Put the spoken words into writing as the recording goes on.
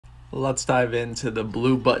Let's dive into the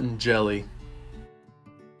blue button jelly.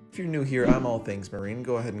 If you're new here, I'm All Things Marine.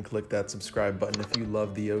 Go ahead and click that subscribe button if you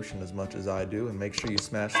love the ocean as much as I do, and make sure you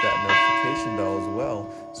smash that notification bell as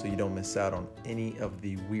well so you don't miss out on any of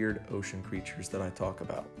the weird ocean creatures that I talk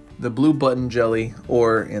about. The blue button jelly,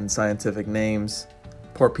 or in scientific names,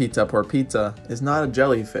 Porpita, is not a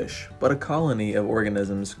jellyfish, but a colony of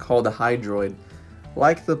organisms called a hydroid,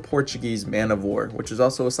 like the Portuguese man of war, which is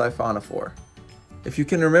also a siphonophore. If you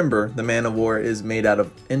can remember, the man of war is made out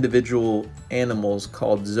of individual animals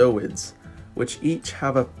called zooids, which each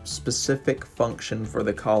have a specific function for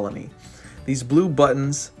the colony. These blue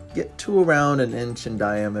buttons get to around an inch in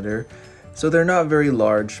diameter, so they're not very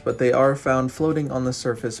large, but they are found floating on the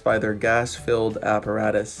surface by their gas-filled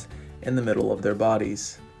apparatus in the middle of their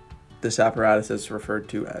bodies. This apparatus is referred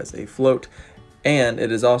to as a float, and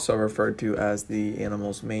it is also referred to as the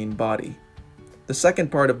animal's main body. The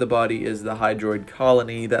second part of the body is the hydroid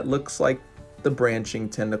colony that looks like the branching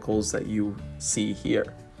tentacles that you see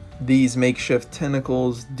here. These makeshift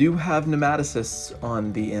tentacles do have nematocysts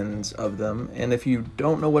on the ends of them, and if you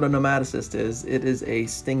don't know what a nematocyst is, it is a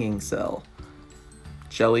stinging cell.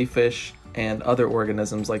 Jellyfish and other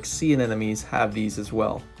organisms like sea anemones have these as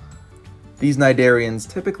well. These cnidarians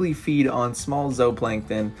typically feed on small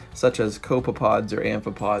zooplankton such as copepods or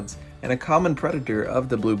amphipods, and a common predator of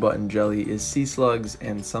the blue button jelly is sea slugs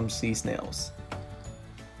and some sea snails.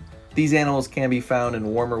 These animals can be found in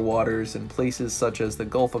warmer waters in places such as the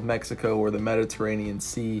Gulf of Mexico or the Mediterranean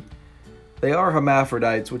Sea. They are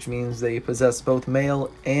hermaphrodites, which means they possess both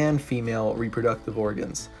male and female reproductive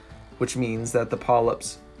organs, which means that the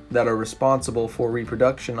polyps that are responsible for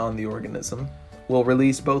reproduction on the organism will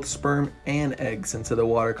release both sperm and eggs into the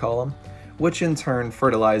water column, which in turn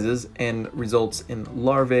fertilizes and results in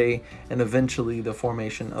larvae and eventually the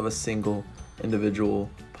formation of a single individual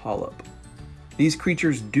polyp. These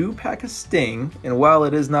creatures do pack a sting, and while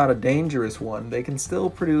it is not a dangerous one, they can still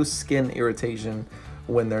produce skin irritation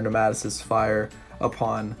when their nematocysts fire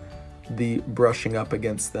upon the brushing up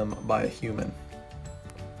against them by a human.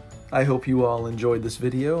 I hope you all enjoyed this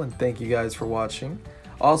video, and thank you guys for watching.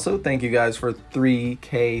 Also, thank you guys for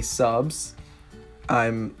 3K subs.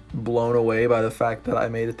 I'm blown away by the fact that I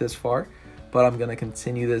made it this far, but I'm going to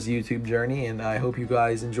continue this YouTube journey, and I hope you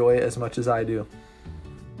guys enjoy it as much as I do.